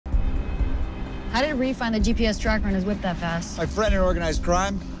How did Ree find the GPS tracker on his whip that fast? My friend in organized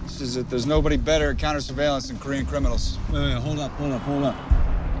crime says that there's nobody better at counter-surveillance than Korean criminals. Wait, hold up.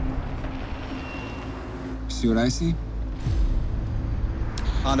 See what I see?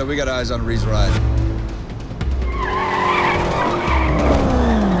 Hondo, we got eyes on Ree's ride.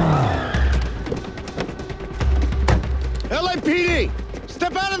 LAPD!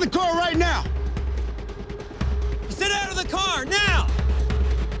 Step out of the car right now! Sit out of the car, now!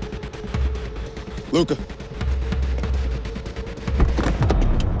 Luca.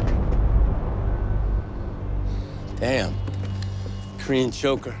 Damn. Korean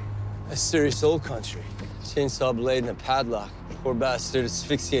choker. That's serious old country. Chainsaw blade and a padlock. Poor bastard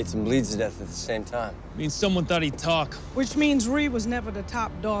asphyxiates and bleeds to death at the same time. Means someone thought he'd talk. Which means Ree was never the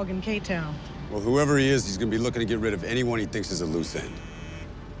top dog in K-Town. Well, whoever he is, he's gonna be looking to get rid of anyone he thinks is a loose end.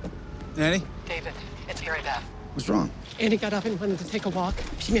 Annie? David, it's very bad. What's wrong? Annie got up and wanted to take a walk.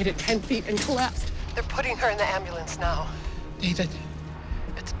 She made it 10 feet and collapsed. They're putting her in the ambulance now. David,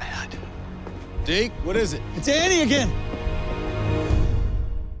 it's bad. Deke, what is it? It's Annie again!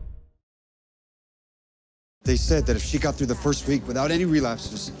 They said that if she got through the first week without any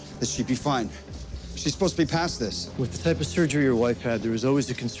relapses, that she'd be fine. She's supposed to be past this. With the type of surgery your wife had, there was always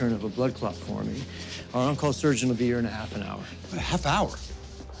the concern of a blood clot forming. Our on-call surgeon will be here in a half an hour. A half hour?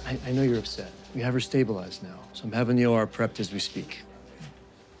 I know you're upset. We have her stabilized now, so I'm having the OR prepped as we speak.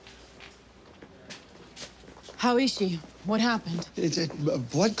 How is she? What happened? It's a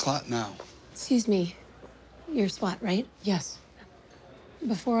blood clot now. Excuse me, you're SWAT, right? Yes.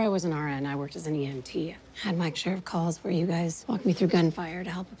 Before I was an RN, I worked as an EMT. Had my share of calls where you guys walked me through gunfire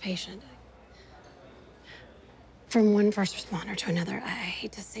to help a patient. From one first responder to another, I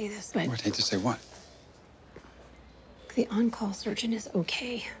hate to say this, but... What? Hate to say what? The on-call surgeon is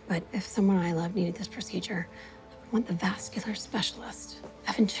okay, but if someone I love needed this procedure, I would want the vascular specialist,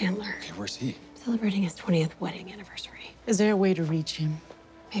 Evan Chandler. Okay, where's he? Celebrating his 20th wedding anniversary. Is there a way to reach him?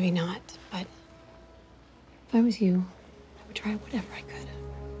 Maybe not, but if I was you, I would try whatever I could.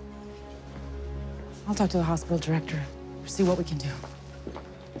 I'll talk to the hospital director, see what we can do.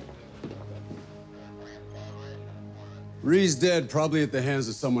 Ree's dead, probably at the hands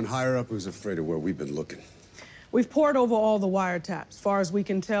of someone higher up who's afraid of where we've been looking. We've poured over all the wiretaps. As far as we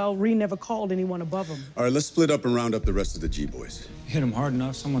can tell, Ree never called anyone above him. All right, let's split up and round up the rest of the G-boys. Hit him hard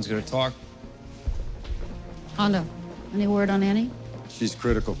enough, someone's gonna talk. Hondo, any word on Annie? She's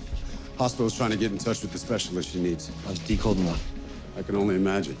critical. Hospital's trying to get in touch with the specialist she needs. How's Deke holding up? I can only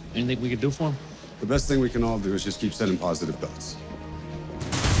imagine. Anything we could do for him? The best thing we can all do is just keep sending positive thoughts.